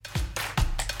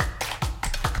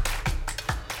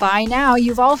By now,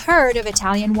 you've all heard of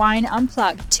Italian Wine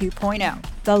Unplugged 2.0,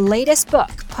 the latest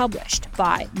book published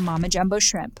by Mama Jumbo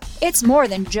Shrimp. It's more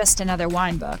than just another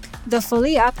wine book. The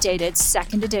fully updated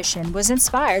second edition was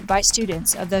inspired by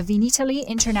students of the Vinitaly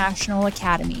International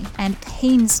Academy and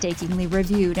painstakingly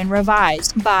reviewed and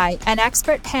revised by an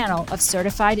expert panel of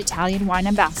certified Italian wine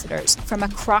ambassadors from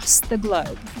across the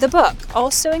globe. The book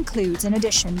also includes an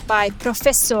edition by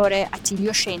Professore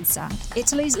Attilio Scienza,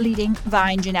 Italy's leading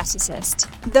vine geneticist.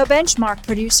 The benchmark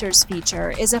producers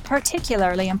feature is a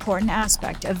particularly important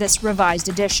aspect of this revised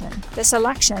edition. The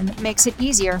selection makes it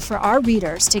easier for our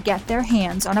readers to get their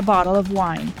hands on a bottle of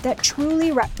wine that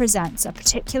truly represents a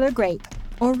particular grape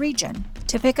or region.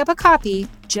 To pick up a copy,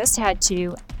 just head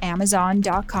to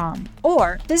Amazon.com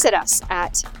or visit us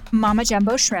at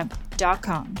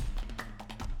mamajumboshrimp.com.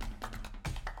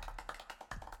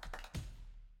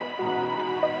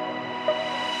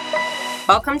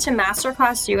 Welcome to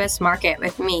Masterclass U.S. Market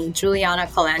with me, Juliana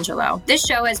Colangelo. This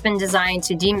show has been designed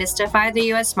to demystify the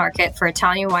U.S. market for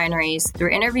Italian wineries through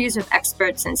interviews with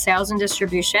experts in sales and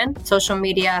distribution, social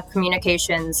media,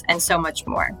 communications, and so much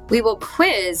more. We will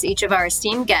quiz each of our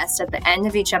esteemed guests at the end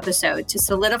of each episode to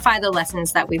solidify the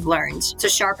lessons that we've learned. So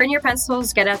sharpen your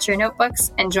pencils, get out your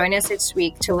notebooks, and join us each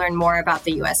week to learn more about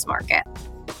the U.S. market.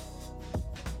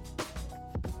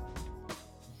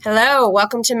 Hello,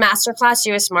 welcome to Masterclass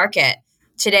U.S. Market.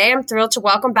 Today, I'm thrilled to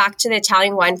welcome back to the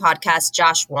Italian Wine Podcast,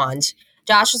 Josh Wand.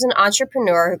 Josh is an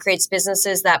entrepreneur who creates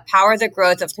businesses that power the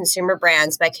growth of consumer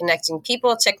brands by connecting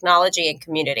people, technology, and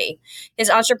community. His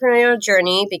entrepreneurial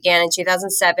journey began in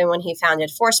 2007 when he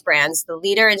founded Force Brands, the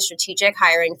leader in strategic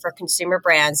hiring for consumer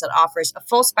brands that offers a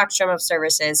full spectrum of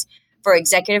services for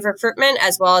executive recruitment,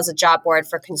 as well as a job board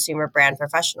for consumer brand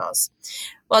professionals.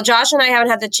 Well, Josh and I haven't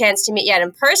had the chance to meet yet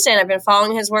in person. I've been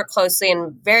following his work closely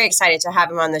and very excited to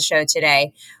have him on the show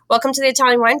today. Welcome to the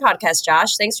Italian Wine Podcast,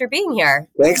 Josh. Thanks for being here.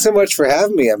 Thanks so much for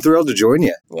having me. I'm thrilled to join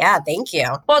you. Yeah, thank you.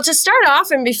 Well, to start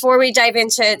off, and before we dive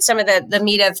into some of the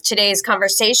meat of today's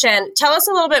conversation, tell us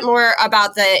a little bit more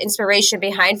about the inspiration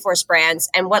behind Force Brands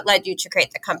and what led you to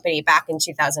create the company back in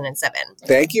 2007.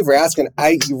 Thank you for asking.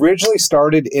 I originally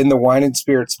started in the wine and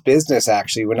spirits business,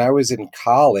 actually. When I was in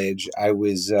college, I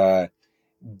was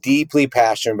deeply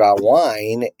passionate about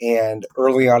wine, and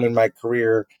early on in my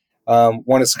career,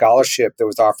 won a scholarship that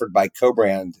was offered by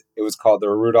Co-Brand. It was called the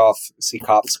Rudolph C.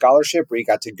 Kopp Scholarship, where you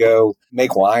got to go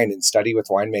make wine and study with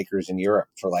winemakers in Europe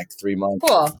for like 3 months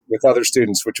with other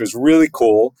students, which was really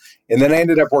cool. And then I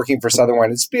ended up working for Southern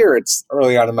Wine and Spirits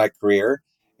early on in my career.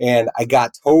 And I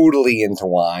got totally into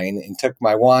wine and took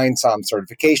my wine somm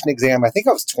certification exam. I think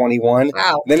I was 21.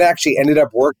 Wow. And then actually ended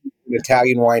up working for an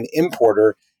Italian wine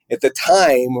importer. At the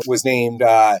time was named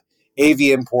AV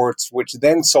Imports, which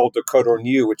then sold to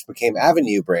Codorniu, which became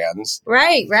Avenue Brands.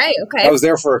 Right. Okay. I was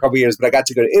there for a couple of years, but I got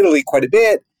to go to Italy quite a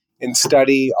bit and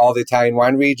study all the Italian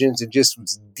wine regions and just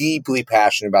was deeply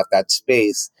passionate about that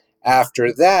space.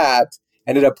 After that,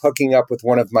 ended up hooking up with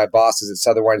one of my bosses at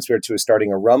Southern Wine and Spirits who was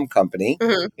starting a rum company.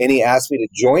 Mm-hmm. And he asked me to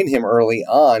join him early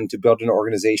on to build an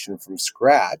organization from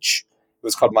scratch. It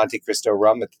was called Monte Cristo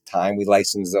Rum at the time. We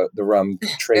licensed the rum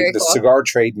trade, the cigar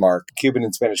trademark, Cuban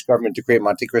and Spanish government to create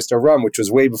Monte Cristo Rum, which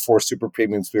was way before super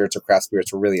premium spirits or craft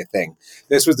spirits were really a thing.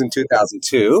 This was in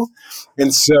 2002.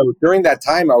 And so during that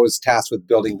time, I was tasked with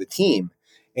building the team.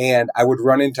 And I would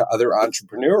run into other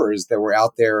entrepreneurs that were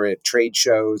out there at trade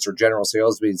shows or general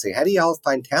sales meetings and say, how do y'all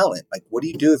find talent? Like, what do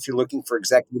you do if you're looking for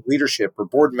executive leadership or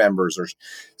board members or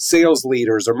sales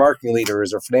leaders or marketing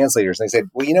leaders or finance leaders? And I said,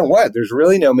 well, you know what? There's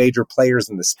really no major players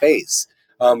in the space.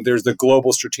 There's the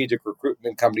global strategic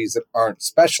recruitment companies that aren't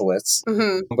specialists, but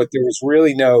there was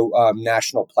really no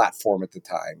national platform at the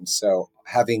time. So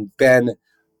having been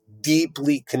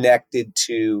deeply connected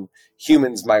to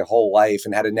humans my whole life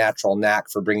and had a natural knack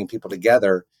for bringing people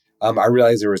together, I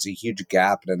realized there was a huge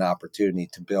gap and an opportunity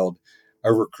to build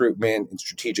a recruitment and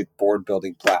strategic board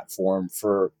building platform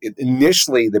for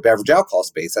initially the beverage alcohol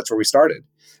space. That's where we started.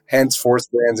 Hence Force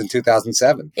Brands in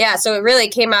 2007. Yeah, so it really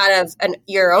came out of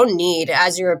your own need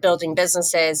as you were building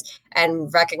businesses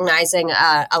and recognizing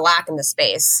a lack in the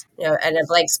space, and a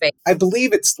blank space. I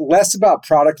believe it's less about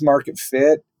product market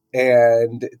fit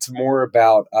and it's more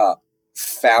about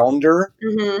founder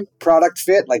product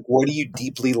fit. Like, what do you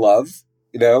deeply love?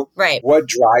 Right. What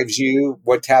drives you?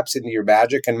 What taps into your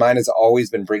magic? And mine has always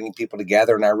been bringing people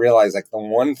together. And I realized like the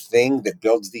one thing that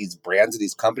builds these brands and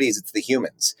these companies, it's the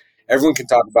humans. Everyone can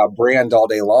talk about brand all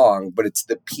day long, but it's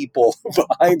the people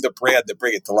behind the brand that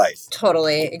bring it to life.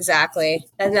 Totally. Exactly.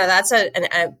 And no, that's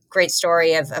a great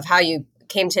story of how you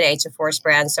came today to Force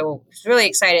Brands. So I was really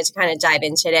excited to kind of dive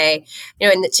in today.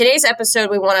 In today's episode,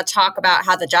 we want to talk about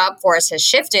how the job force has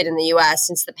shifted in the U.S.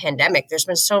 since the pandemic. There's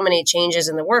been so many changes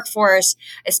in the workforce,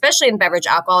 especially in the beverage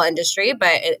alcohol industry,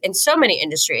 but in so many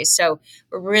industries. So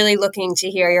we're really looking to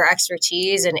hear your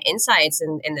expertise and insights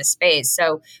in this space.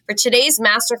 So for today's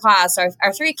masterclass,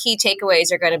 our three key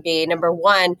takeaways are going to be, number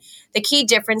one, the key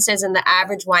differences in the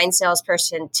average wine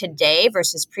salesperson today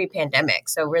versus pre-pandemic.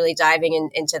 So really diving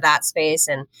into that space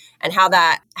and how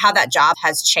that job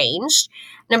has changed.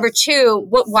 Number two,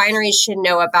 what wineries should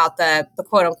know about the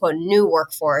quote unquote new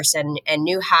workforce and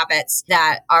new habits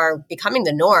that are becoming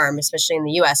the norm, especially in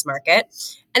the US market.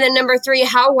 And then number three,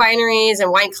 how wineries and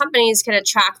wine companies can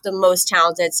attract the most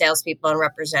talented salespeople and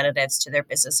representatives to their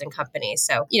business and company.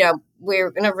 So,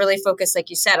 we're going to really focus, like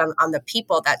you said, on the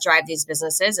people that drive these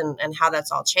businesses and how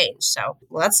that's all changed. So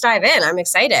let's dive in. I'm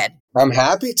excited. I'm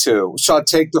happy to. So I'll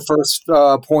take the first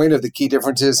point of the key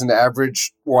differences in the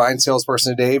average wine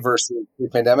salesperson today versus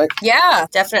pre-pandemic. Yeah,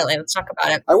 definitely. Let's talk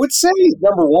about it. I would say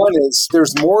number one is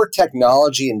there's more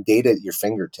technology and data at your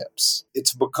fingertips.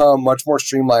 It's become much more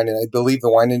streamlined, and I believe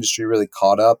the wine industry really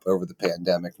caught up over the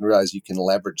pandemic and realized you can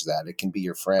leverage that. It can be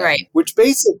your friend, right? Which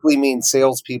basically means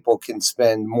salespeople can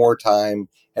spend more time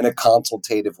in a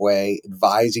consultative way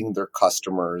advising their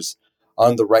customers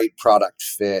on the right product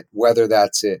fit, whether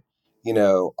that's it,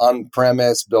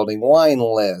 on-premise building wine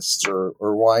lists or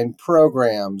wine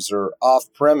programs or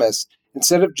off-premise.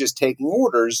 Instead of just taking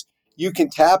orders, you can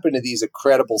tap into these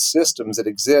incredible systems that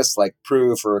exist like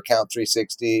Proof or Account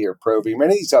 360 or Provi,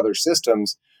 many of these other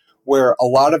systems where a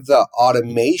lot of the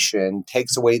automation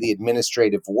takes away the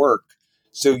administrative work.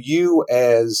 So you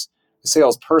as a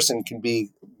salesperson can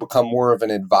become more of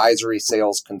an advisory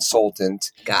sales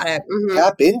consultant. Got it. Mm-hmm.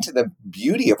 Tap into the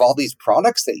beauty of all these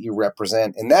products that you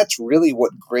represent. And that's really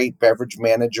what great beverage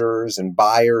managers and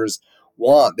buyers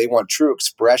want. They want true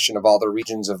expression of all the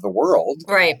regions of the world.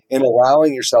 Right. And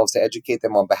allowing yourselves to educate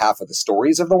them on behalf of the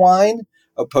stories of the wine,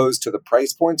 opposed to the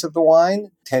price points of the wine,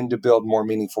 tend to build more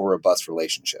meaningful, robust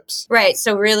relationships. Right.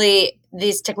 So really,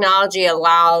 this technology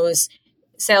allows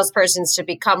salespersons to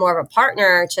become more of a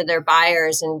partner to their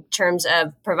buyers in terms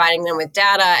of providing them with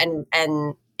data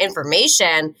and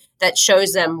information that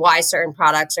shows them why certain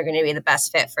products are going to be the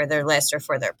best fit for their list or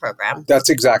for their program. That's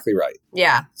exactly right.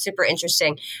 Yeah, super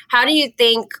interesting. How do you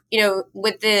think,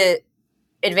 with the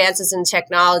advances in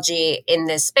technology in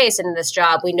this space and in this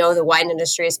job, we know the wine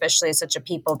industry, especially, is such a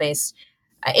people-based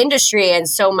industry, and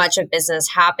so much of business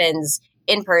happens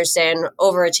in person,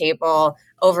 over a table,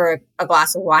 over a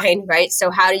glass of wine, right?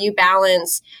 So how do you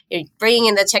balance bringing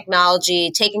in the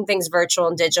technology, taking things virtual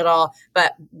and digital,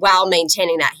 but while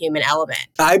maintaining that human element?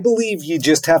 I believe you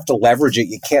just have to leverage it.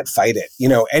 You can't fight it.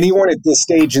 Anyone at this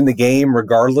stage in the game,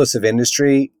 regardless of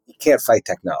industry, you can't fight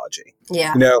technology.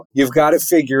 Yeah. You've got to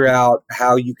figure out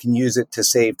how you can use it to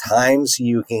save time so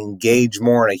you can engage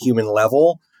more on a human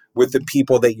level with the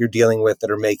people that you're dealing with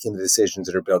that are making the decisions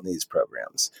that are building these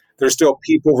programs. There's still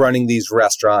people running these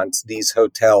restaurants, these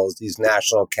hotels, these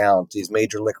national accounts, these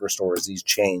major liquor stores, these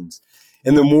chains.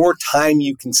 And the more time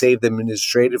you can save them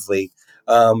administratively,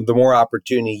 the more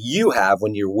opportunity you have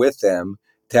when you're with them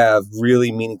to have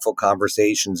really meaningful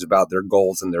conversations about their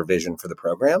goals and their vision for the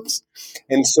programs.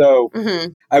 And so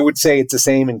I would say it's the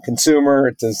same in consumer,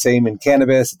 it's the same in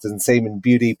cannabis, it's the same in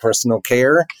beauty, personal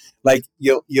care. Like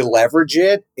you leverage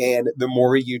it, and the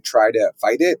more you try to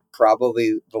fight it,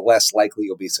 probably the less likely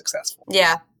you'll be successful.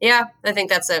 Yeah. I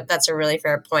think that's a really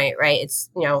fair point, right?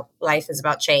 It's, life is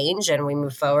about change, and we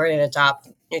move forward and adopt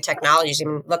new technologies. I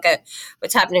mean, look at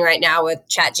what's happening right now with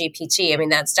ChatGPT. I mean,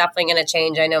 that's definitely going to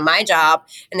change. I know my job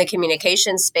in the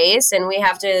communication space, and we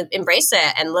have to embrace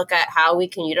it and look at how we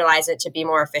can utilize it to be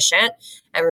more efficient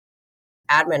and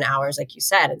admin hours, like you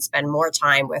said, and spend more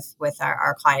time with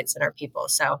our clients and our people.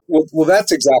 So, well,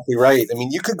 that's exactly right. I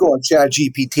mean, you could go on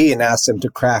ChatGPT and ask them to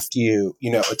craft you,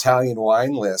 Italian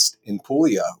wine list in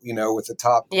Puglia, with the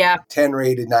top 10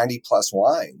 rated 90 plus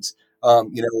wines,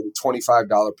 with a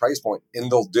 $25 price point, and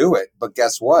they'll do it. But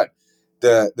guess what?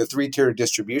 The 3-tier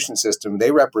distribution system,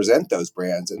 they represent those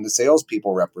brands, and the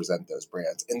salespeople represent those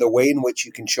brands. And the way in which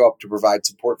you can show up to provide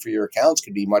support for your accounts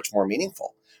could be much more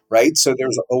meaningful. Right. So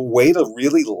there's a way to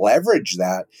really leverage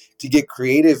that to get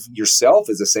creative yourself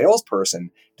as a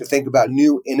salesperson, to think about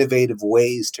new innovative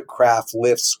ways to craft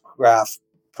lists, craft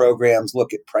programs,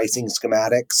 look at pricing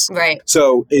schematics. Right.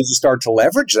 So as you start to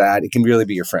leverage that, it can really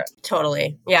be your friend.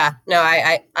 Totally. Yeah. No,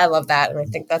 I love that. And I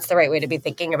think that's the right way to be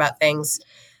thinking about things.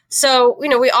 So,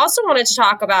 we also wanted to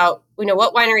talk about,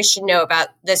 what wineries should know about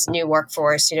this new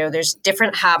workforce. There's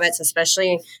different habits,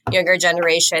 especially younger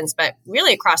generations, but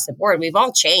really across the board, we've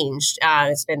all changed.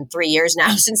 It's been 3 years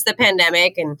now since the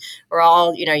pandemic, and we're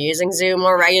all, using Zoom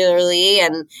more regularly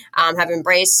and have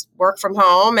embraced work from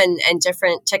home and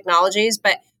different technologies.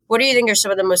 But what do you think are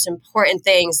some of the most important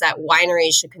things that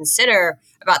wineries should consider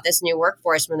about this new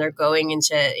workforce when they're going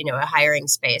into, a hiring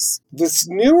space? This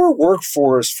newer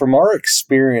workforce, from our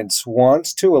experience,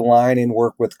 wants to align and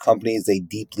work with companies they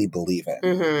deeply believe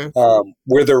in,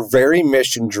 where they're very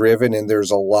mission driven and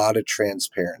there's a lot of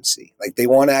transparency. Like they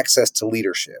want access to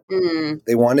leadership.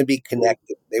 They want to be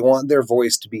connected. They want their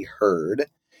voice to be heard.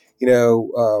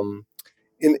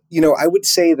 I would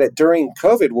say that during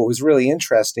COVID, what was really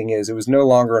interesting is it was no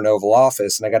longer an Oval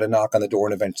Office and I got to knock on the door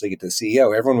and eventually get to the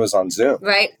CEO. Everyone was on Zoom.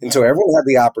 Right. And so everyone had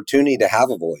the opportunity to have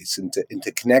a voice and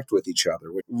to connect with each other.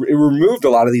 It removed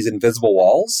a lot of these invisible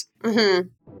walls.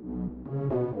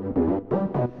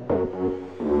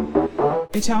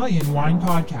 Italian Wine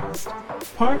Podcast,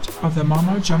 part of the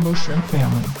Mama Jumbo Shrimp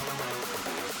family.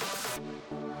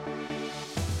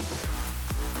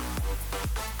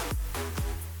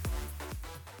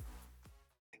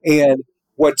 And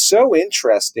what's so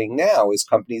interesting now is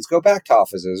companies go back to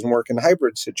offices and work in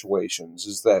hybrid situations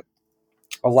is that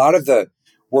a lot of the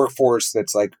workforce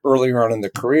that's like earlier on in the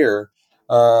career,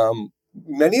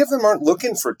 many of them aren't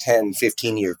looking for 10,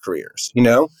 15-year careers.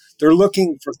 They're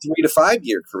looking for 3 to 5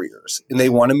 year careers and they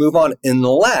want to move on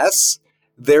unless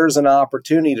there's an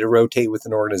opportunity to rotate with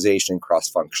an organization and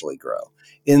cross-functionally grow.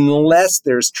 Unless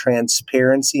there's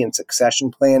transparency and succession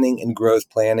planning and growth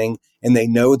planning, and they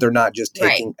know they're not just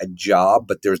taking a job,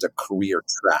 but there's a career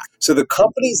track. So the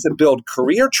companies that build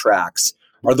career tracks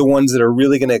are the ones that are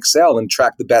really going to excel and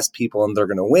track the best people and they're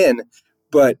going to win.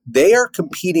 But they are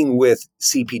competing with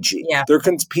CPG. Yeah. They're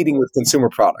competing with consumer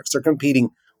products. They're competing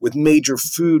with major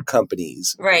food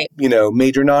companies, right?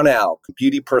 Major non-alc,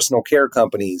 beauty personal care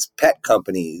companies, pet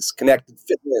companies, connected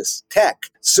fitness, tech.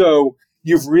 So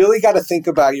you've really got to think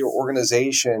about your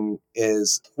organization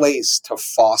as a place to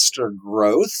foster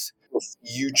growth for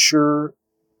future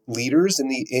leaders in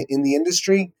the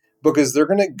industry, because they're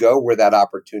going to go where that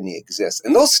opportunity exists,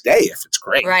 and they'll stay if it's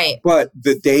great. Right. But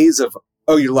the days of,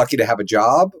 oh, you're lucky to have a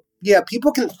job. Yeah,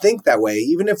 people can think that way,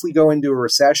 even if we go into a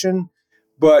recession.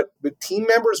 But the team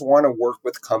members want to work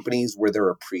with companies where they're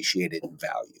appreciated and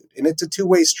valued. And it's a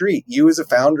two-way street. You as a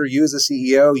founder, you as a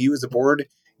CEO, you as a board,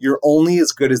 you're only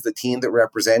as good as the team that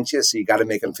represents you. So you got to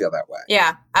make them feel that way.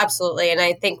 Yeah, absolutely. And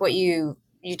I think what you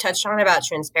touched on about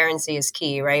transparency is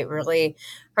key, right? Really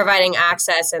providing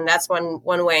access. And that's one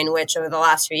way in which over the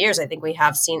last few years, I think we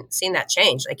have seen that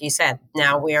change. Like you said,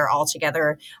 now we are all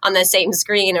together on the same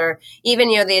screen, or even,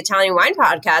 the Italian Wine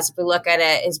Podcast, if we look at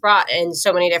it, is brought in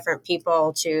so many different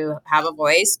people to have a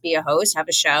voice, be a host, have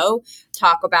a show,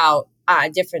 talk about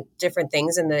different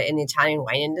things in the Italian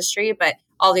wine industry. But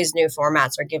all these new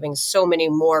formats are giving so many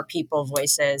more people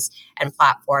voices and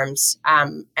platforms.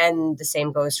 And the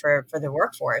same goes for the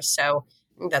workforce. So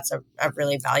I think that's a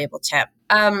really valuable tip.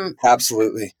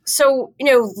 Absolutely. So,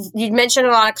 you mentioned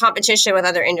a lot of competition with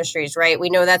other industries, right? We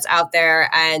know that's out there,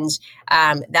 and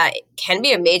that can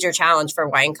be a major challenge for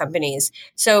wine companies.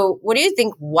 So what do you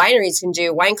think wineries can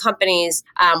do? Wine companies,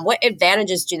 what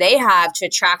advantages do they have to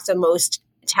attract the most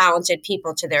talented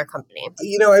people to their company?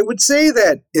 I would say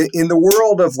that in the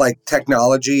world of like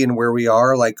technology and where we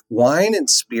are, like wine and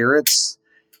spirits,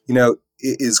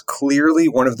 is clearly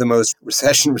one of the most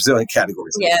recession resilient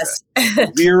categories. Yes.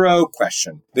 Zero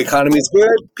question. The economy is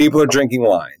good. People are drinking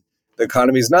wine. The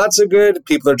economy is not so good.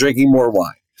 People are drinking more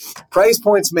wine. Price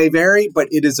points may vary, but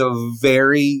it is a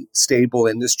very stable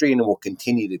industry and it will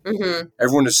continue to be.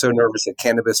 Everyone is so nervous that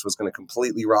cannabis was going to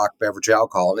completely rock beverage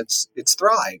alcohol, and it's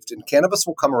thrived. And cannabis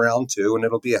will come around too, and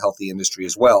it'll be a healthy industry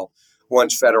as well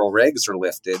once federal regs are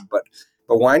lifted. But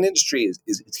wine industry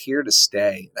is here to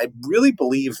stay. I really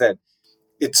believe that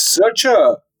it's such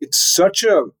a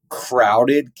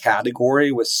crowded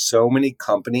category with so many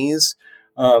companies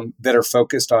that are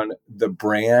focused on the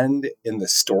brand and the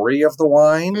story of the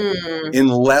wine and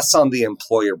less on the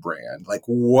employer brand, like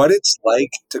what it's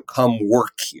like to come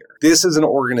work here. This is an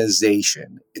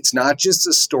organization. It's not just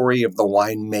a story of the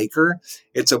winemaker.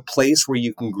 It's a place where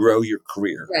you can grow your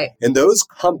career. Right. And those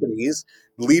companies,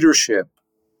 leadership,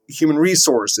 human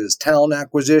resources, talent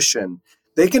acquisition,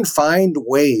 they can find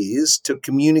ways to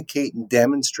communicate and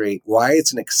demonstrate why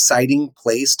it's an exciting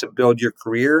place to build your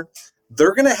career.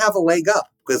 They're going to have a leg up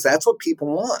because that's what people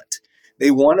want.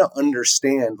 They want to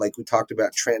understand, like we talked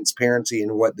about, transparency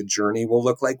and what the journey will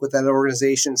look like with that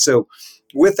organization. So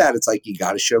with that, it's like you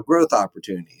got to show growth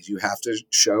opportunities. You have to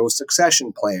show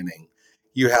succession planning.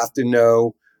 You have to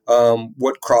know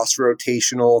what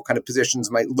cross-rotational kind of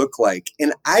positions might look like.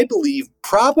 And I believe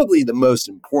probably the most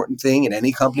important thing in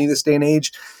any company this day and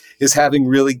age is having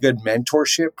really good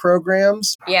mentorship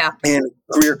programs and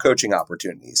career coaching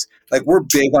opportunities. Like we're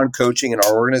big on coaching in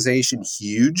our organization,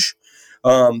 huge.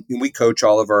 And we coach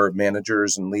all of our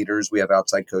managers and leaders. We have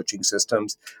outside coaching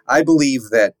systems. I believe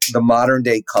that the modern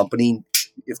day company,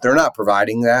 if they're not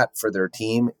providing that for their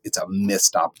team, it's a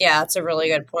missed opportunity. Yeah, that's a really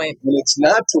good point. And it's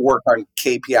not to work on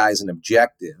KPIs and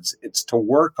objectives. It's to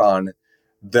work on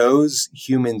those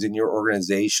humans in your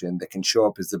organization that can show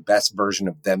up as the best version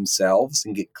of themselves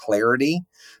and get clarity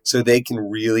so they can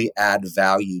really add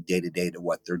value day to day to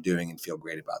what they're doing and feel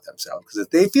great about themselves. Because if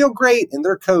they feel great in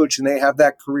their coach and they have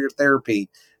that career therapy,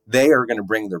 they are going to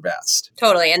bring their best.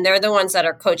 Totally. And they're the ones that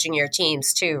are coaching your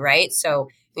teams too, right? So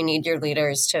you need your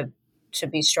leaders to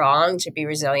be strong, to be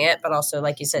resilient, but also,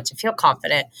 like you said, to feel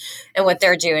confident in what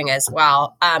they're doing as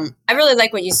well. I really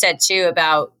like what you said too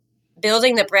about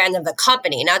building the brand of the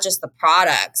company, not just the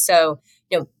product. So,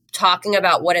 talking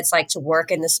about what it's like to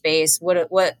work in the space, what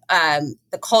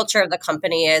the culture of the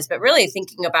company is, but really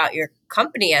thinking about your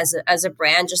company as a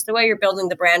brand, just the way you're building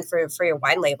the brand for your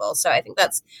wine label. So I think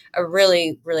that's a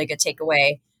really, really good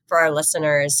takeaway for our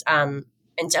listeners, and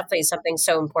definitely something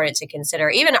so important to consider.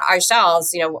 Even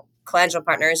ourselves, Colangelo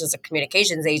Partners is a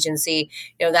communications agency.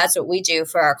 That's what we do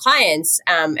for our clients.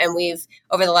 And we've,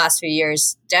 over the last few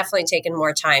years, definitely taken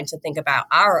more time to think about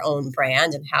our own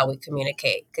brand and how we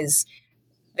communicate. Because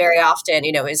very often,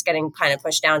 it's getting kind of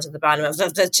pushed down to the bottom of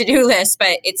the to-do list,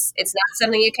 but it's not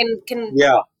something you can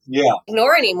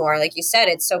ignore anymore. Like you said,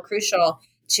 it's so crucial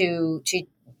to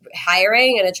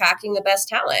hiring and attracting the best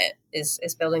talent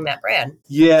is building that brand.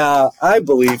 Yeah, I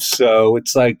believe so.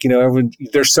 It's like,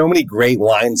 there's so many great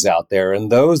wines out there,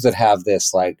 and those that have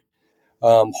this like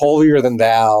holier than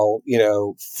thou,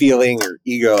 feeling or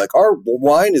ego, like our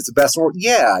wine is the best one.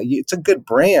 Yeah, it's a good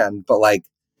brand, but like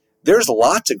there's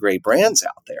lots of great brands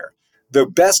out there. The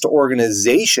best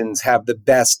organizations have the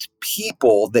best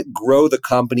people that grow the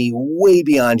company way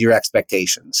beyond your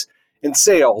expectations in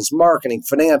sales, marketing,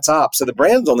 finance, ops. So the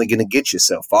brand's only going to get you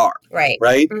so far. Right.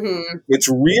 Mm-hmm. It's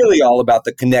really all about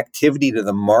the connectivity to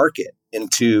the market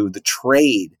and to the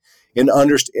trade and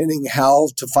understanding how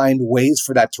to find ways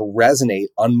for that to resonate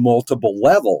on multiple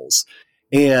levels.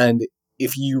 And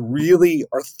if you really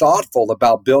are thoughtful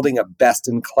about building a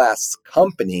best-in-class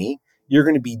company, you're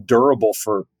going to be durable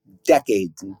for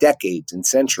decades and decades and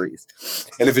centuries.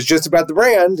 And if it's just about the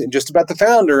brand and just about the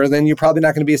founder, then you're probably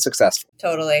not going to be successful.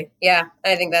 Totally. Yeah,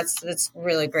 I think that's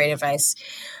really great advice.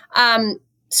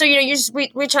 So,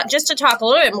 just to talk a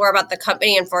little bit more about the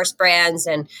company and Force Brands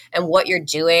and what you're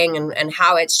doing and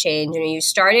how it's changed. You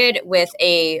started with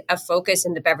a focus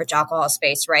in the beverage alcohol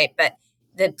space, right? But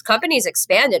the company's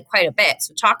expanded quite a bit.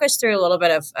 So talk us through a little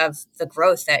bit of the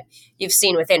growth that you've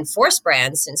seen within Force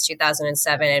Brands since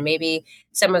 2007, and maybe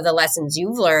some of the lessons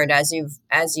you've learned as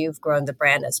you've grown the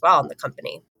brand as well in the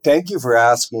company. Thank you for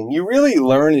asking. You really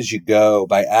learn as you go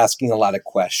by asking a lot of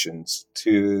questions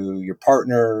to your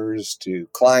partners, to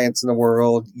clients in the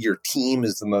world. Your team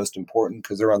is the most important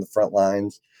because they're on the front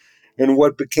lines. And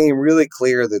what became really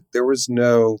clear that there was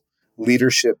no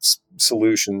leadership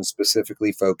solution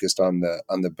specifically focused on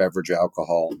the beverage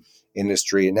alcohol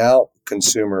industry and now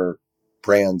consumer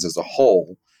brands as a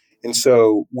whole. And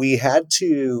so we had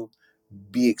to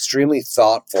be extremely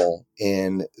thoughtful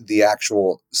in the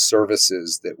actual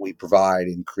services that we provide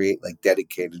and create like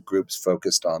dedicated groups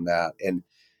focused on that. And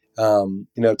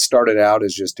it started out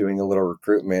as just doing a little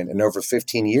recruitment, and over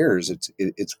 15 years,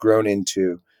 it's grown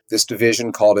into this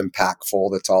division called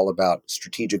Impactful. That's all about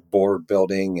strategic board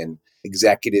building and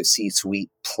executive C-suite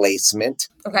placement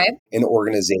in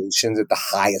organizations at the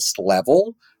highest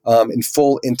level, and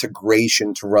full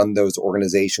integration to run those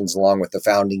organizations along with the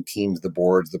founding teams, the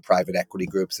boards, the private equity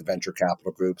groups, the venture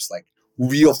capital groups, like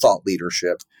real thought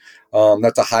leadership.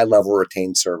 That's a high-level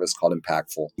retained service called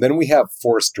Impactful. Then we have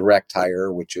Force Direct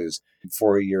Hire, which is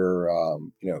for your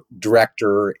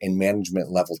director and management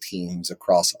level teams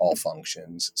across all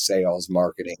functions: sales,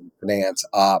 marketing, finance,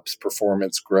 ops,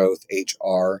 performance, growth,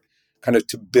 HR, kind of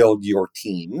to build your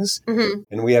teams. Mm-hmm.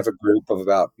 And we have a group of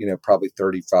about, probably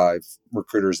 35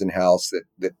 recruiters in-house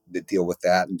that deal with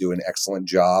that and do an excellent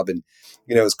job. And,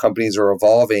 as companies are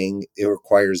evolving, it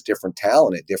requires different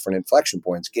talent at different inflection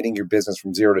points. Getting your business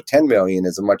from 0 to 10 million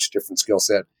is a much different skill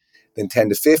set then 10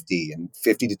 to 50 and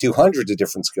 50 to 200 is a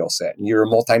different skill set. And you're a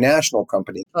multinational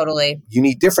company. Totally. You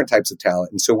need different types of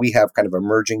talent. And so we have kind of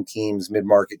emerging teams,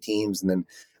 mid-market teams, and then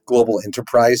global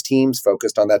enterprise teams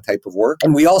focused on that type of work.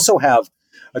 And we also have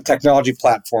a technology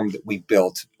platform that we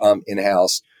built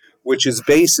in-house, which is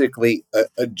basically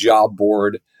a job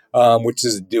board, which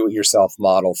is a do-it-yourself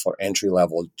model for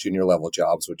entry-level, junior-level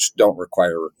jobs, which don't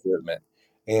require recruitment.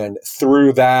 And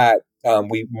through that,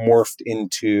 we morphed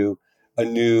into a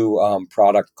new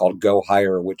product called Go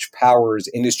Hire, which powers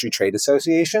industry trade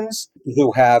associations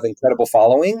who have incredible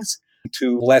followings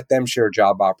to let them share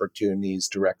job opportunities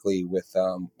directly with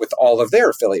all of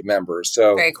their affiliate members.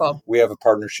 So very cool. We have a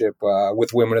partnership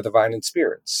with Women of the Vine and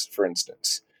Spirits, for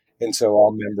instance. And so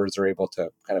all members are able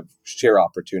to kind of share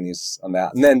opportunities on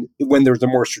that. And then when there's a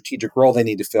more strategic role they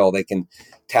need to fill, they can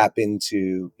tap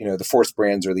into, the Force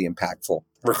Brands or the Impactful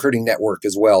recruiting network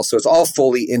as well. So it's all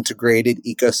fully integrated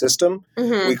ecosystem.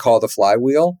 We call the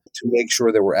flywheel to make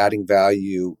sure that we're adding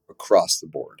value across the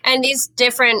board. And these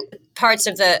different parts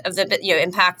of the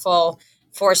Impactful,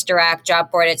 Force Direct, Job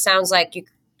Board, it sounds like you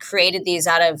created these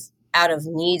out of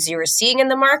needs you were seeing in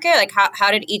the market? Like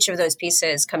how did each of those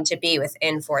pieces come to be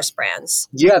within Force Brands?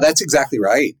 Yeah, that's exactly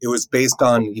right. It was based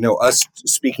on, us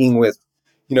speaking with,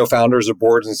 founders of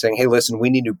boards and saying, hey, listen, we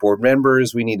need new board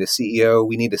members. We need a CEO.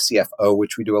 We need a CFO,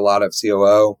 which we do a lot of,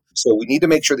 COO. So we need to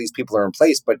make sure these people are in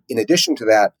place. But in addition to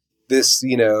that, this,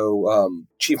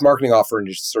 chief marketing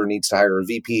officer needs to hire a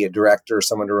VP, a director,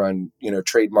 someone to run,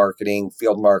 trade marketing,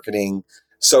 field marketing,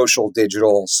 social,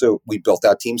 digital. So we built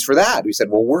out teams for that. We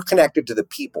said, well, we're connected to the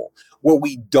people. What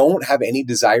we don't have any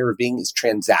desire of being is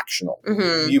transactional.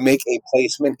 You make a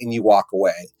placement and you walk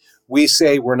away. We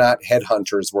say we're not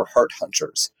headhunters, we're heart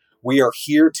hunters. We are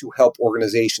here to help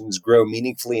organizations grow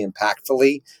meaningfully,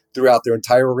 impactfully throughout their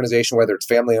entire organization, whether it's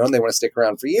family owned, they want to stick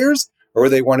around for years, or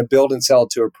they want to build and sell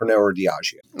to a Pernod or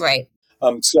Diageo. Right.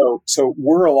 So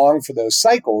we're along for those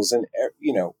cycles, and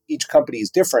each company is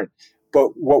different.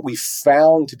 But what we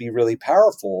found to be really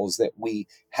powerful is that we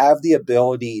have the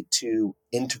ability to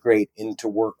integrate into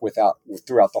work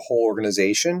throughout the whole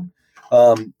organization,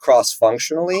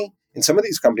 cross-functionally. In some of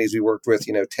these companies we worked with,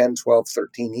 10, 12,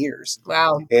 13 years.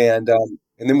 Wow. And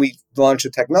then we launched a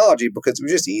technology because it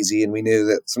was just easy. And we knew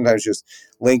that sometimes just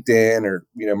LinkedIn or,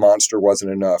 Monster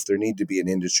wasn't enough. There needed to be an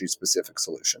industry-specific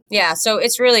solution. Yeah. So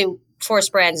it's really, Force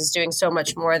Brands is doing so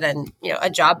much more than, a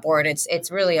job board. It's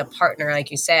really a partner,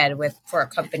 like you said, for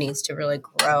companies to really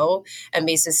grow and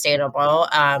be sustainable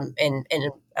in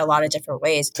a lot of different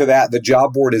ways. To that, the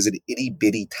job board is an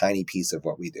itty-bitty tiny piece of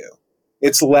what we do.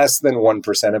 It's less than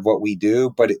 1% of what we do,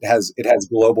 but it has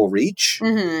global reach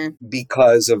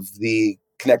because of the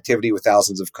connectivity with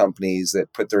thousands of companies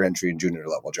that put their entry and junior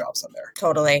level jobs on there.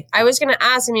 Totally. I was going to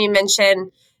ask, you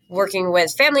mentioned working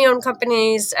with family-owned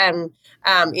companies, and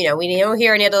we know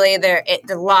here in Italy there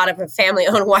are a lot of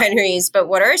family-owned wineries. But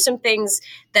what are some things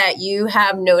that you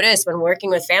have noticed when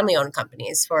working with family-owned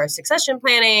companies for succession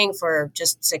planning, for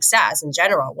just success in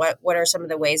general? What are some of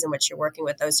the ways in which you're working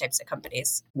with those types of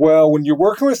companies? Well, when you're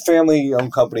working with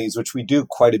family-owned companies, which we do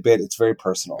quite a bit, it's very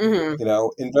personal.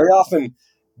 And very often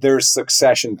there's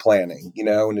succession planning,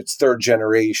 and it's third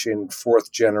generation, fourth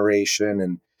generation,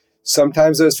 and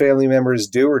sometimes those family members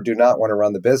do or do not want to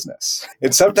run the business.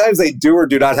 And sometimes they do or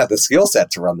do not have the skill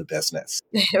set to run the business.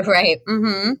 Right.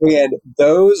 And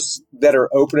those that are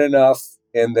open enough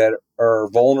and that are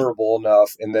vulnerable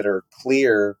enough and that are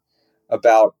clear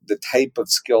about the type of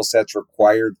skill sets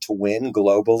required to win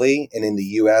globally and in the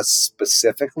U.S.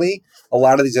 specifically, a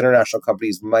lot of these international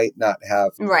companies might not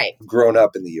have grown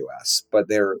up in the U.S., but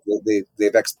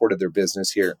they've exported their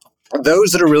business here.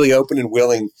 Those that are really open and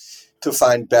willing to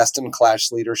find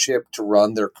best-in-class leadership to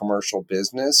run their commercial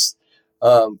business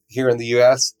here in the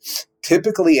U.S.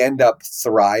 typically end up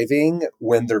thriving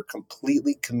when they're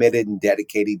completely committed and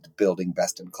dedicated to building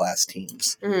best-in-class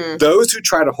teams. Those who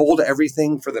try to hold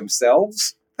everything for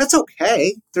themselves, that's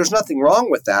okay. There's nothing wrong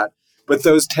with that. But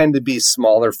those tend to be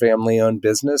smaller family-owned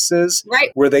businesses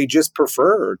where they just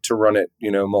prefer to run it,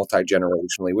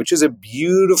 multi-generationally, which is a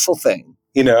beautiful thing,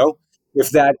 if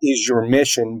that is your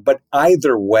mission. But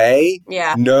either way,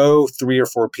 no 3 or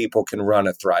 4 people can run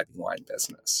a thriving wine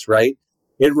business, right?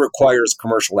 It requires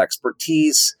commercial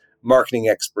expertise, marketing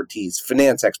expertise,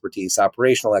 finance expertise,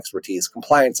 operational expertise,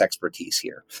 compliance expertise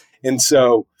here. And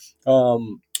so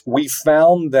we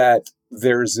found that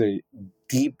there's a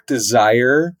deep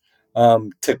desire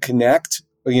to connect,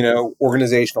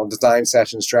 organizational design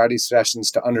sessions, strategy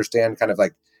sessions to understand kind of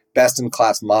like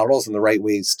best-in-class models and the right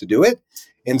ways to do it.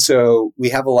 And so we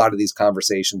have a lot of these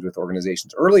conversations with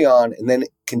organizations early on and then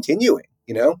continuing,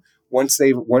 once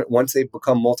they've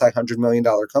become multi-$100 million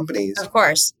companies, Of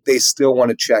course. they still want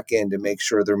to check in to make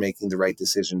sure they're making the right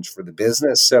decisions for the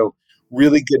business. So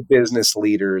really good business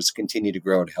leaders continue to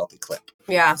grow at a healthy clip.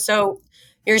 Yeah. So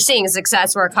you're seeing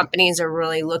success where companies are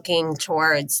really looking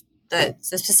towards the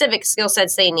specific skill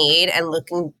sets they need and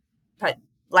looking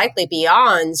likely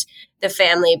beyond the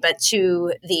family, but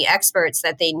to the experts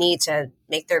that they need to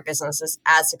make their businesses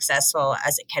as successful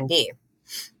as it can be.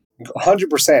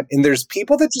 100%. And there's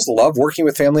people that just love working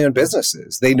with family-owned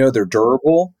businesses. They know they're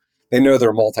durable. They know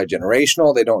they're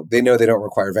multi-generational. They know they don't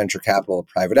require venture capital or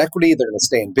private equity. They're going to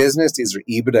stay in business. These are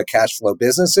EBITDA cash flow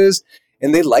businesses.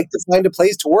 And they like to find a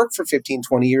place to work for 15,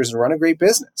 20 years and run a great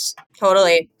business.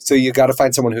 Totally. So you got to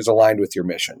find someone who's aligned with your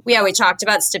mission. Yeah, we talked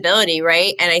about stability,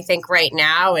 right? And I think right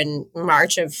now in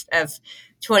March of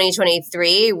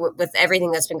 2023, with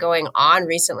everything that's been going on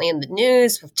recently in the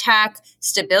news with tech,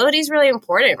 stability is really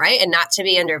important, right? And not to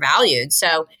be undervalued.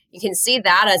 So you can see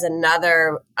that as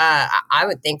another, I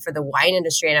would think, for the wine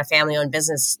industry and a family-owned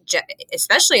business,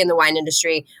 especially in the wine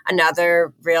industry,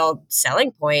 another real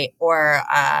selling point or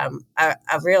a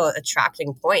real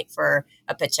attracting point for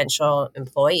a potential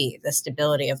employee, the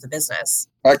stability of the business.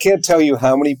 I can't tell you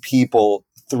how many people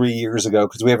 3 years ago,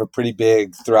 because we have a pretty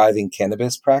big, thriving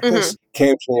cannabis practice,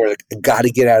 came to me like, I got to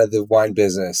get out of the wine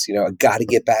business. I got to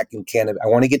get back in cannabis. I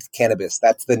want to get to cannabis.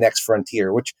 That's the next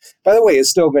frontier, which, by the way, is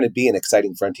still going to be an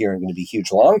exciting frontier and going to be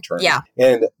huge long term. Yeah.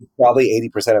 And probably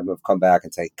 80% of them have come back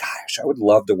and say, gosh, I would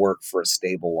love to work for a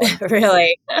stable wine.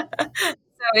 Really? So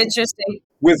interesting.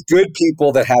 With good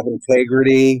people that have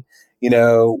integrity,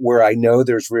 where I know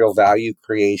there's real value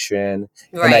creation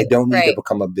and I don't need to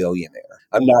become a billionaire.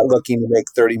 I'm not looking to make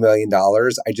 $30 million.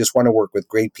 I just want to work with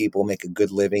great people, make a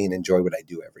good living, and enjoy what I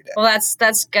do every day. Well,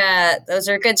 that's good. Those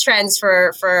are good trends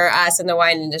for us in the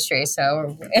wine industry.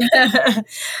 So,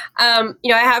 I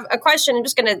have a question. I'm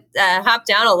just going to hop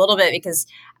down a little bit because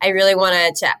I really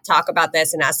wanted to talk about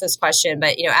this and ask this question.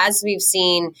 But, as we've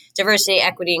seen diversity,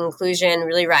 equity, inclusion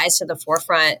really rise to the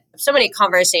forefront of so many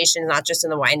conversations, not just in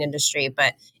the wine industry,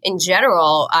 but in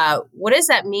general, what does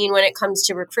that mean when it comes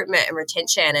to recruitment and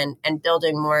retention and building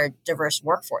more diverse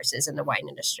workforces in the wine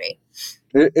industry?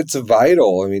 It's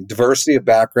vital. I mean, diversity of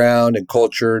background and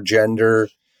culture, gender,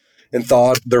 and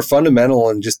thought, they're fundamental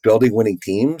in just building winning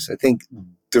teams. I think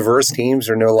diverse teams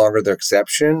are no longer the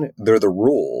exception. They're the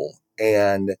rule.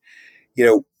 And,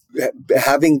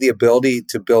 having the ability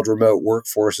to build remote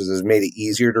workforces has made it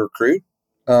easier to recruit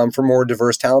for more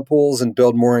diverse talent pools and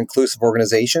build more inclusive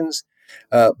organizations.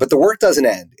 But the work doesn't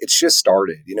end. It's just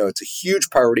started. It's a huge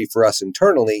priority for us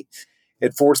internally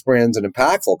at Force Brands and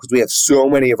Impactful because we have so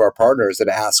many of our partners that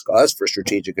ask us for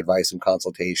strategic advice and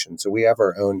consultation. So we have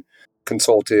our own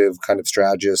consultative kind of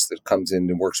strategist that comes in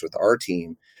and works with our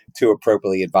team to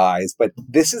appropriately advise. But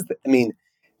this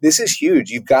is huge.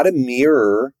 You've got to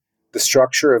mirror the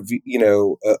structure of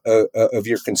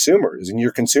your consumers, and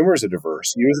your consumers are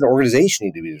diverse. You as an organization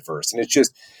need to be diverse, and it's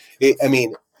just, it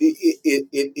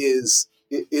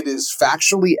is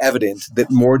factually evident that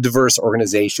more diverse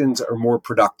organizations are more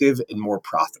productive and more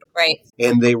profitable, right?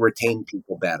 And they retain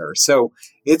people better. So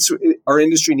our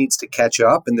industry needs to catch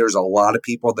up, and there's a lot of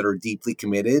people that are deeply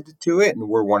committed to it, and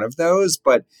we're one of those,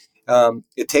 but.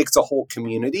 It takes a whole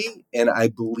community, and I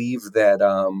believe that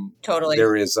totally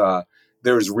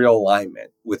there is real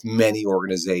alignment with many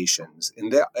organizations,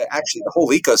 and actually the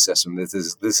whole ecosystem.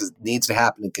 This needs to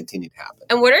happen and continue to happen.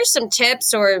 And what are some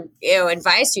tips or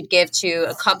advice you'd give to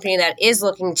a company that is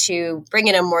looking to bring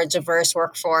in a more diverse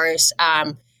workforce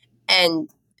and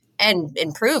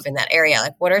improve in that area?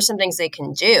 Like, what are some things they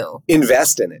can do?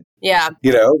 Invest in it. Yeah.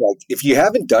 If you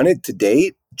haven't done it to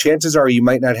date, chances are you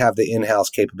might not have the in-house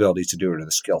capabilities to do it or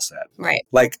the skill set. Right.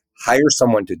 Like, hire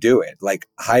someone to do it. Like,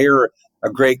 hire a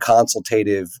great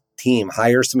consultative team,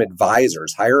 hire some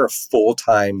advisors, hire a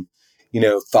full-time,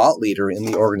 thought leader in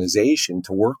the organization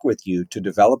to work with you to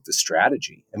develop the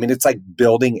strategy. I mean, it's like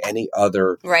building any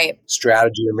other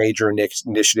strategy or major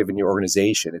initiative in your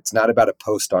organization. It's not about a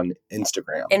post on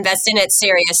Instagram. Invest in it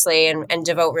seriously and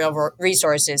devote real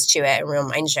resources to it and real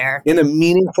mind share. In a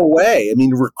meaningful way. I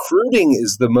mean, recruiting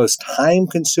is the most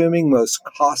time-consuming, most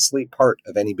costly part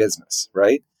of any business,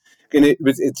 right? And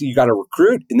you got to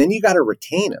recruit, and then you got to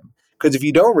retain them. Because if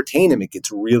you don't retain them, it gets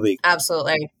really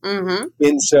absolutely. Mm-hmm.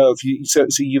 And so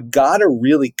you've got to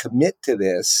really commit to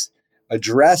this,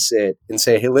 address it, and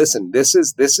say, hey, listen, this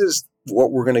is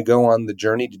what we're going to go on the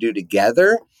journey to do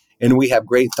together, and we have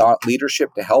great thought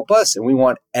leadership to help us, and we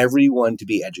want everyone to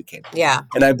be educated. Yeah.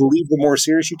 And I believe the more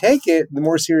serious you take it, the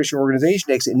more serious your organization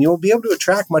takes it, and you'll be able to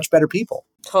attract much better people.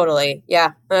 Totally.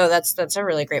 Yeah. Oh, that's a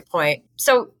really great point.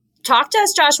 So, talk to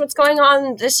us, Josh, what's going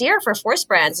on this year for Force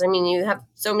Brands? I mean, you have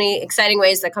so many exciting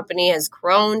ways the company has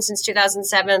grown since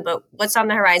 2007, but what's on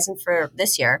the horizon for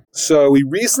this year? So we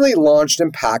recently launched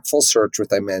Impactful Search, which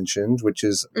I mentioned, which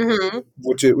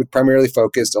it primarily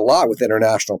focused a lot with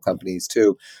international companies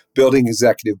too, building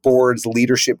executive boards,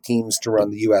 leadership teams to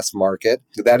run the U.S. market.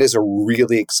 That is a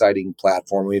really exciting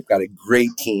platform. We've got a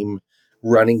great team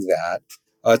running that.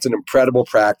 It's an incredible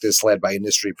practice led by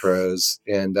industry pros.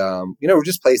 And, we're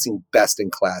just placing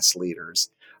best-in-class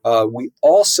leaders. We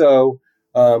also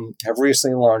have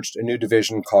recently launched a new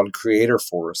division called Creator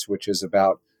Force, which is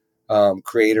about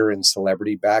creator and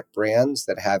celebrity-backed brands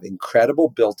that have incredible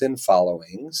built-in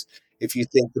followings. If you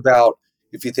think about,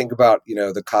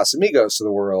 the Casamigos of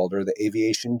the world or the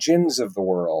Aviation Gins of the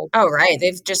world. Oh, right.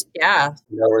 They've just, Or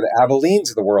the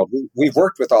Avelines of the world. We've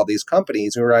worked with all these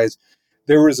companies and realized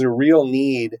there was a real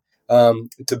need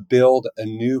to build a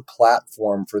new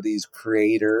platform for these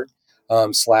creator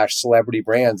 / celebrity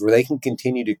brands where they can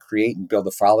continue to create and build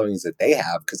the followings that they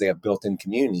have because they have built-in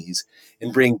communities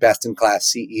and bring best-in-class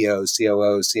CEOs,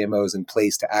 COOs, CMOs in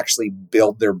place to actually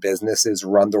build their businesses,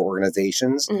 run their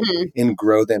organizations, and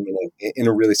grow them in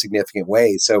a really significant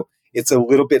way. So it's a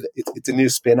little bit, it's a new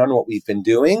spin on what we've been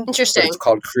doing. Interesting. It's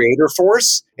called Creator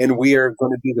Force, and we are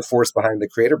going to be the force behind the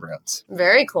creator brands.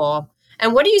 Very cool.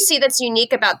 And what do you see that's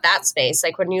unique about that space?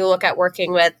 Like when you look at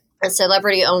working with a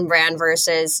celebrity-owned brand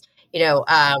versus,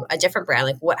 a different brand,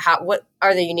 like what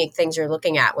are the unique things you're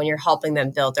looking at when you're helping them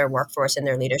build their workforce and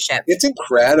their leadership? It's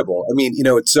incredible. I mean,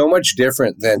 it's so much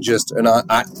different than just,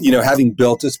 having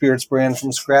built a spirits brand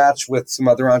from scratch with some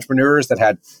other entrepreneurs that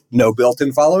had no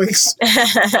built-in followings.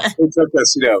 It took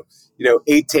us,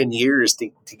 8-10 years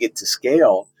to get to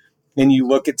scale. And you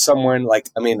look at someone like,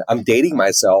 I'm dating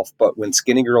myself, but when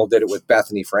Skinny Girl did it with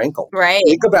Bethany Frankel, right?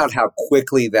 Think about how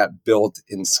quickly that built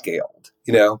and scaled,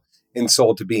 and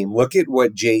sold to Beam. Look at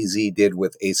what Jay-Z did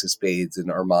with Ace of Spades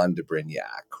and Armand de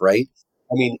Brignac, right?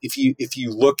 If you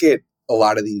look at a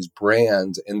lot of these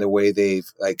brands and the way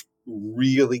they've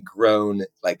really grown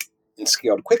and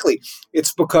scaled quickly,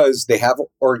 it's because they have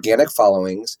organic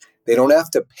followings. They don't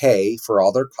have to pay for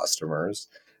all their customers.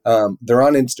 They're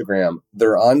on Instagram.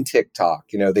 They're on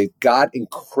TikTok. They've got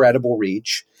incredible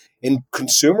reach, and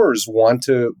consumers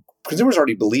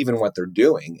already believe in what they're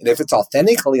doing. And if it's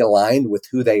authentically aligned with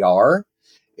who they are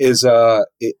is a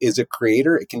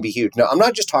creator, it can be huge. Now, I'm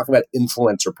not just talking about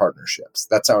influencer partnerships.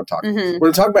 That's not what I'm talking about. What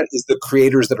I'm talking about is the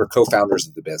creators that are co-founders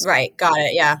of the business. Right. Got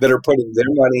it. Yeah. That are putting their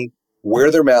money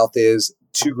where their mouth is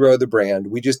to grow the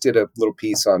brand. We just did a little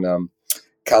piece on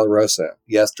Calarosa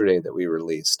yesterday that we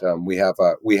released. We have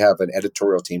an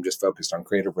editorial team just focused on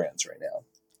creator brands right now.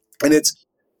 And it's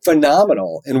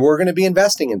phenomenal. And we're going to be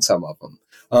investing in some of them.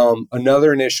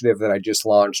 Another initiative that I just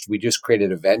launched, we just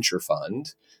created a venture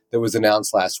fund that was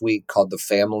announced last week called the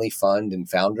Family Fund and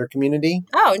Founder Community.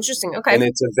 Oh, interesting. Okay. And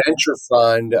it's a venture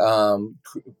fund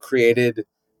created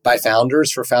by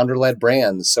founders for founder-led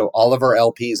brands. So all of our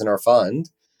LPs in our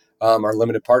fund, our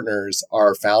limited partners,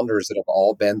 are founders that have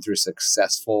all been through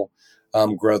successful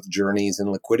growth journeys and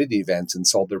liquidity events and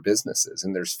sold their businesses.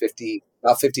 And there's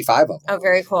about 55 of them. Oh,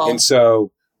 very cool. And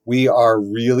so we are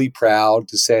really proud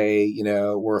to say,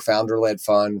 we're a founder-led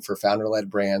fund for founder-led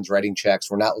brands, writing checks.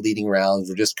 We're not leading rounds.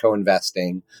 We're just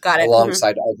co-investing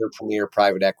alongside other premier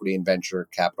private equity and venture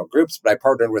capital groups. But I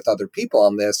partnered with other people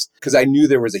on this because I knew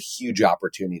there was a huge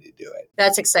opportunity to do it.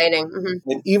 That's exciting.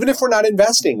 Mm-hmm. And even if we're not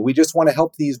investing, we just want to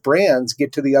help these brands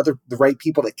get to the right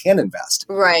people that can invest.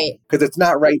 Right. Because it's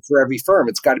not right for every firm.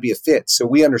 It's got to be a fit. So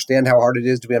we understand how hard it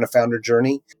is to be on a founder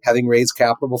journey. Having raised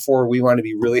capital before, we want to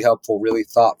be really helpful, really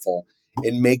thoughtful,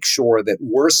 and make sure that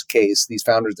worst case, these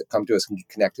founders that come to us can get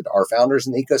connected to our founders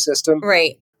in the ecosystem.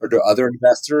 Right. Or to other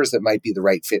investors that might be the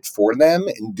right fit for them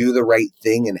and do the right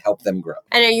thing and help them grow.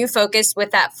 And are you focused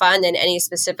with that fund in any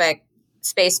specific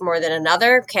space more than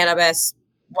another? Cannabis,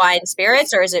 wine,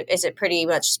 spirits, or is it pretty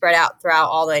much spread out throughout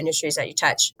all the industries that you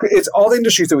touch? It's all the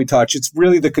industries that we touch. It's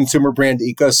really the consumer brand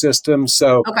ecosystem.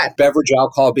 So beverage,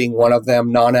 alcohol being one of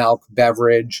them, non-alc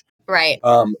beverage, right?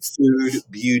 Food,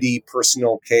 beauty,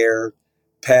 personal care,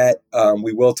 pet.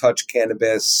 We will touch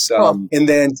cannabis, and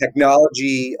then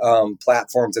technology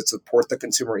platforms that support the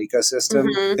consumer ecosystem.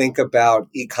 Mm-hmm. Think about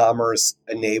e-commerce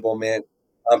enablement,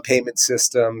 payment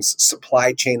systems,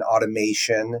 supply chain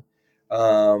automation,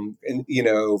 and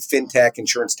fintech,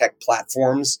 insurance tech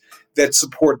platforms that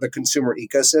support the consumer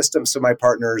ecosystem. So my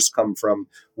partners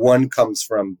one comes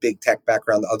from big tech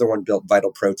background, the other one built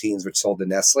Vital Proteins, which sold to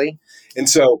Nestle, and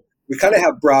so we kind of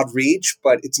have broad reach,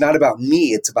 but it's not about me.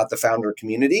 It's about the founder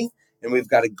community and we've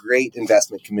got a great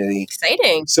investment committee.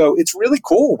 Exciting. So it's really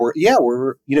cool. We're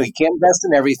you can't invest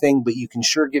in everything, but you can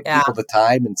sure give people the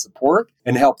time and support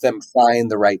and help them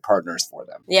find the right partners for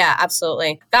them. Yeah,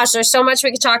 absolutely. Gosh, there's so much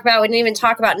we could talk about. We didn't even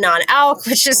talk about non-alc,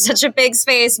 which is such a big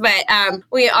space, but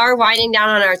we are winding down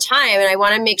on our time, and I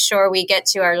want to make sure we get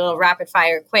to our little rapid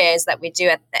fire quiz that we do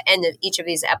at the end of each of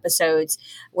these episodes,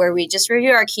 where we just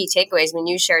review our key takeaways. I mean,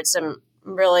 you shared some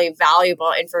really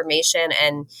valuable information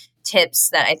and tips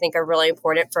that I think are really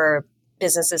important for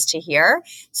businesses to hear.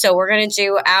 So we're going to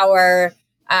do our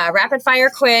rapid fire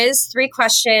quiz, 3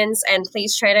 questions, and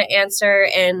please try to answer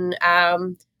in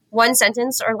 1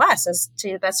 sentence or less, as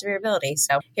to the best of your ability.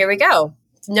 So here we go.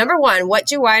 Number 1, what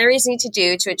do wineries need to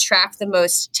do to attract the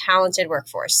most talented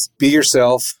workforce? Be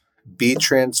yourself, be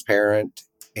transparent,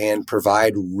 and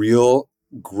provide real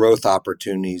growth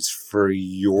opportunities for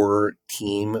your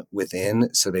team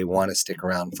within, so they want to stick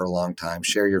around for a long time.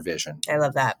 Share your vision. I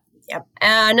love that. Yep.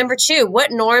 Number 2,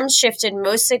 what norms shifted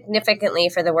most significantly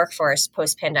for the workforce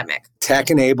post-pandemic? Tech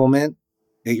enablement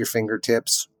at your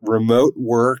fingertips, remote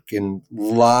work, and a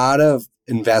lot of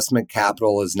investment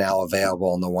capital is now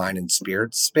available in the wine and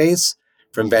spirits space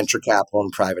from venture capital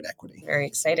and private equity. Very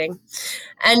exciting.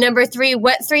 And number 3,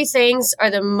 what 3 things are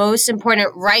the most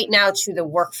important right now to the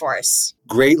workforce?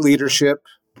 Great leadership,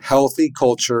 healthy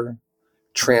culture,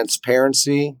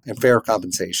 transparency, and fair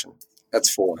compensation. That's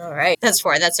 4. All right. That's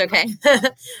 4. That's okay.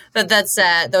 But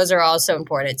those are all so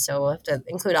important. So we'll have to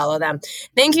include all of them.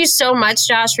 Thank you so much,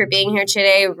 Josh, for being here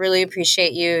today. Really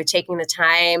appreciate you taking the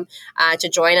time to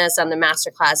join us on the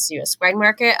Masterclass U.S. Wine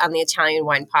Market on the Italian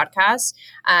Wine Podcast.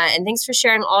 And thanks for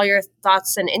sharing all your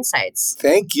thoughts and insights.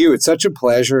 Thank you. It's such a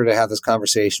pleasure to have this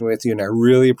conversation with you. And I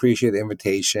really appreciate the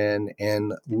invitation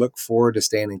and look forward to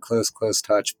staying in close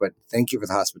touch. But thank you for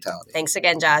the hospitality. Thanks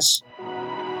again, Josh.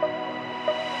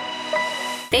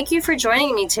 Thank you for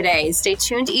joining me today. Stay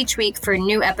tuned each week for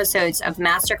new episodes of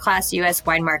Masterclass U.S.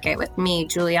 Wine Market with me,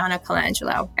 Juliana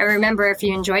Colangelo. And remember, if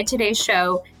you enjoyed today's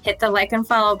show, hit the like and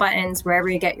follow buttons wherever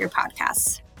you get your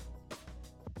podcasts.